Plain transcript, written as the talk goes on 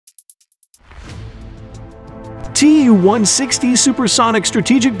Tu-160 supersonic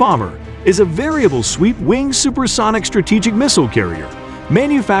strategic bomber is a variable sweep-wing supersonic strategic missile carrier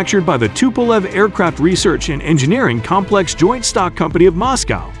manufactured by the Tupolev Aircraft Research and Engineering Complex Joint Stock Company of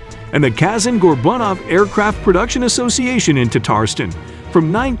Moscow and the Kazan-Gorbunov Aircraft Production Association in Tatarstan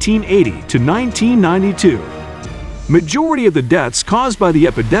from 1980 to 1992. Majority of the deaths caused by the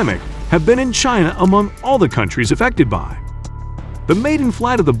epidemic have been in China among all the countries affected by. The maiden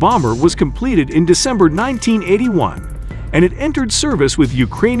flight of the bomber was completed in December 1981, and it entered service with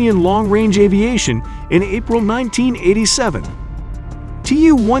Ukrainian Long-Range Aviation in April 1987.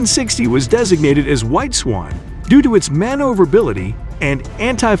 Tu-160 was designated as White Swan due to its maneuverability and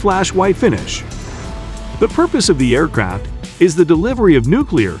anti-flash white finish. The purpose of the aircraft is the delivery of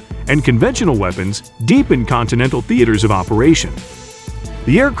nuclear and conventional weapons deep in continental theaters of operation.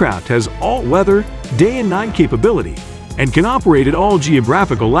 The aircraft has all-weather, day and night capability and can operate at all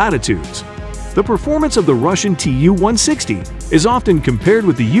geographical latitudes. The performance of the Russian Tu-160 is often compared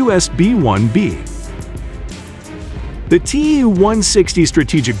with the US B-1B. The Tu-160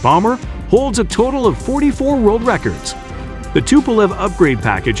 strategic bomber holds a total of 44 world records. The Tupolev upgrade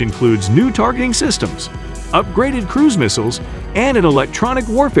package includes new targeting systems, upgraded cruise missiles, and an electronic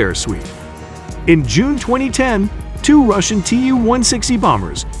warfare suite. In June 2010, two Russian Tu-160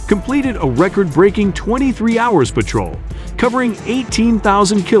 bombers completed a record-breaking 23 hours patrol, covering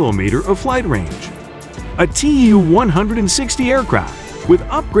 18,000 kilometers of flight range. A Tu-160 aircraft with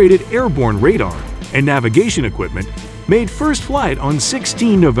upgraded airborne radar and navigation equipment made first flight on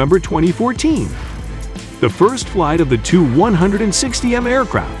 16 November 2014. The first flight of the Tu-160M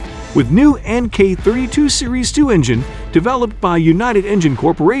aircraft with new NK-32 Series 2 engine developed by United Engine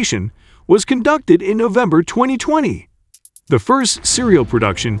Corporation was conducted in November 2020. The first serial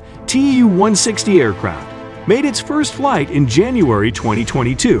production Tu-160 aircraft made its first flight in January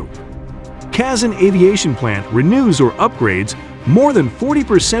 2022. Kazan Aviation Plant renews or upgrades more than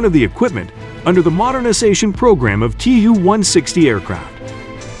 40% of the equipment under the modernization program of Tu-160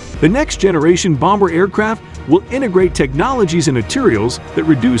 aircraft. The next-generation bomber aircraft will integrate technologies and materials that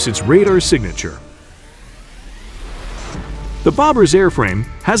reduce its radar signature. The bomber's airframe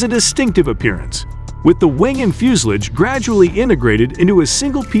has a distinctive appearance, with the wing and fuselage gradually integrated into a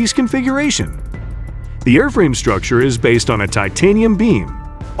single-piece configuration. The airframe structure is based on a titanium beam,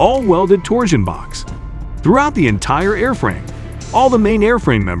 all-welded torsion box. Throughout the entire airframe, all the main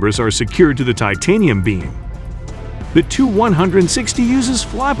airframe members are secured to the titanium beam. The Tu-160 uses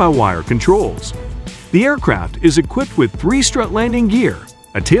fly-by-wire controls. The aircraft is equipped with 3-strut landing gear,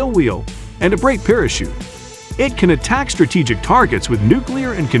 a tail wheel, and a brake parachute. It can attack strategic targets with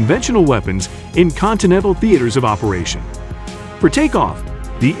nuclear and conventional weapons in continental theaters of operation. For takeoff,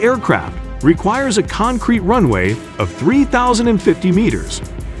 the aircraft requires a concrete runway of 3,050 meters.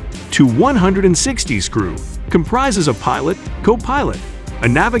 Tu-160's crew comprises a pilot, co-pilot, a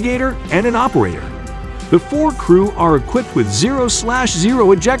navigator, and an operator. The 4 crew are equipped with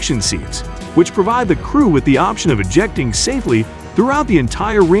 0/0 ejection seats, which provide the crew with the option of ejecting safely throughout the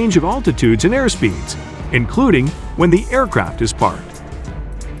entire range of altitudes and airspeeds, including when the aircraft is parked.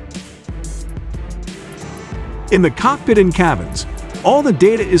 In the cockpit and cabins, all the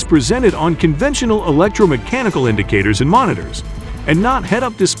data is presented on conventional electromechanical indicators and monitors, and not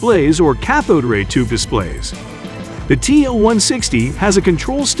head-up displays or cathode ray tube displays. The Tu-160 has a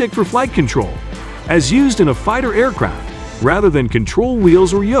control stick for flight control, as used in a fighter aircraft, rather than control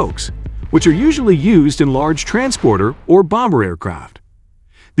wheels or yokes, which are usually used in large transporter or bomber aircraft.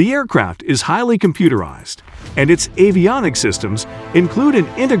 The aircraft is highly computerized, and its avionics systems include an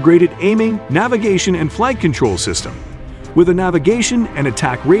integrated aiming, navigation, and flight control system, with a navigation and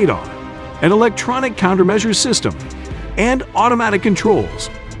attack radar, an electronic countermeasure system, and automatic controls.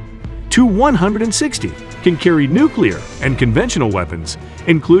 Tu-160 can carry nuclear and conventional weapons,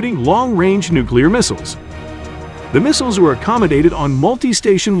 including long-range nuclear missiles. The missiles are accommodated on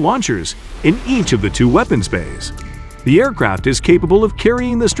multi-station launchers in each of the 2 weapons bays. The aircraft is capable of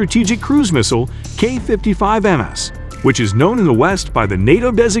carrying the strategic cruise missile K-55MS, which is known in the West by the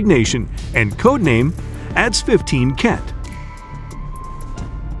NATO designation and codename ADS-15 Kent.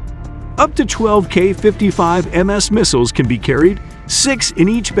 Up to 12 K-55MS missiles can be carried, 6 in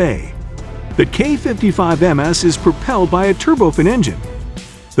each bay. The K-55MS is propelled by a turbofan engine.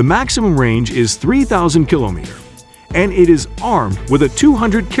 The maximum range is 3,000 kilometers, and it is armed with a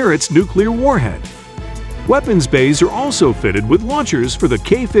 200 carats nuclear warhead. Weapons bays are also fitted with launchers for the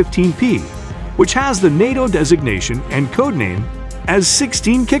K-15P, which has the NATO designation and codename as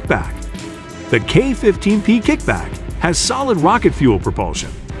 16 Kickback. The K-15P Kickback has solid rocket fuel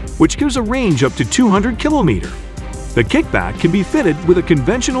propulsion, which gives a range up to 200 km. The Kickback can be fitted with a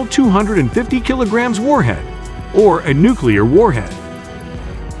conventional 250 kg warhead, or a nuclear warhead.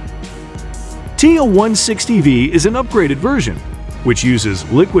 Tu-160V is an upgraded version, which uses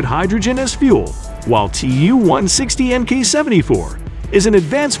liquid hydrogen as fuel, while Tu-160NK-74 is an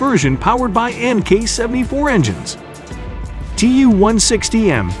advanced version powered by NK-74 engines.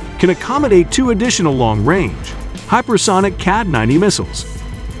 Tu-160M can accommodate 2 additional long-range, hypersonic CAD-90 missiles.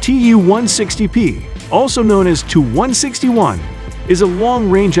 Tu-160P, also known as Tu-161, is a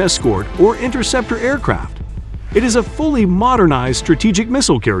long-range escort or interceptor aircraft. It is a fully modernized strategic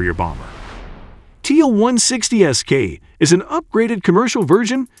missile carrier bomber. Tu-160SK is an upgraded commercial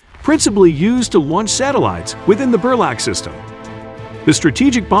version principally used to launch satellites within the Burlak system. The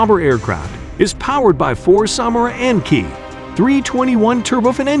strategic bomber aircraft is powered by 4 Samura NK 321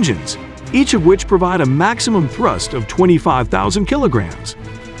 turbofan engines, each of which provide a maximum thrust of 25,000 kilograms.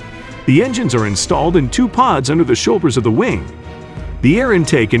 The engines are installed in 2 pods under the shoulders of the wing. The air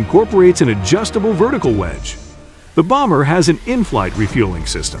intake incorporates an adjustable vertical wedge. The bomber has an in-flight refueling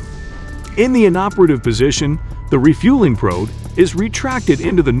system. In the inoperative position, the refueling probe is retracted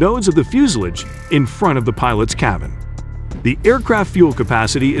into the nodes of the fuselage in front of the pilot's cabin. The aircraft fuel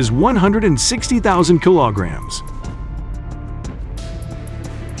capacity is 160,000 kilograms.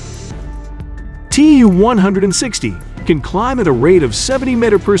 Tu-160 can climb at a rate of 70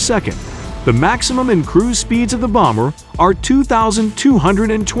 meters per second. The maximum and cruise speeds of the bomber are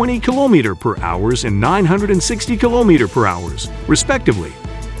 2,220 km per hour and 960 km per hour, respectively.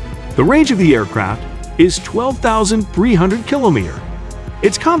 The range of the aircraft is 12,300 km.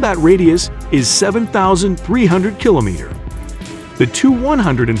 Its combat radius is 7,300 km. The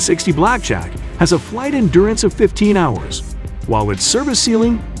Tu-160 Blackjack has a flight endurance of 15 hours, while its service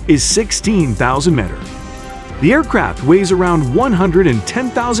ceiling is 16,000 meters. The aircraft weighs around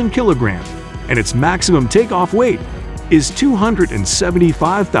 110,000 kilograms, and its maximum takeoff weight is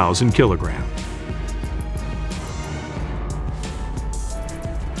 275,000 kilograms.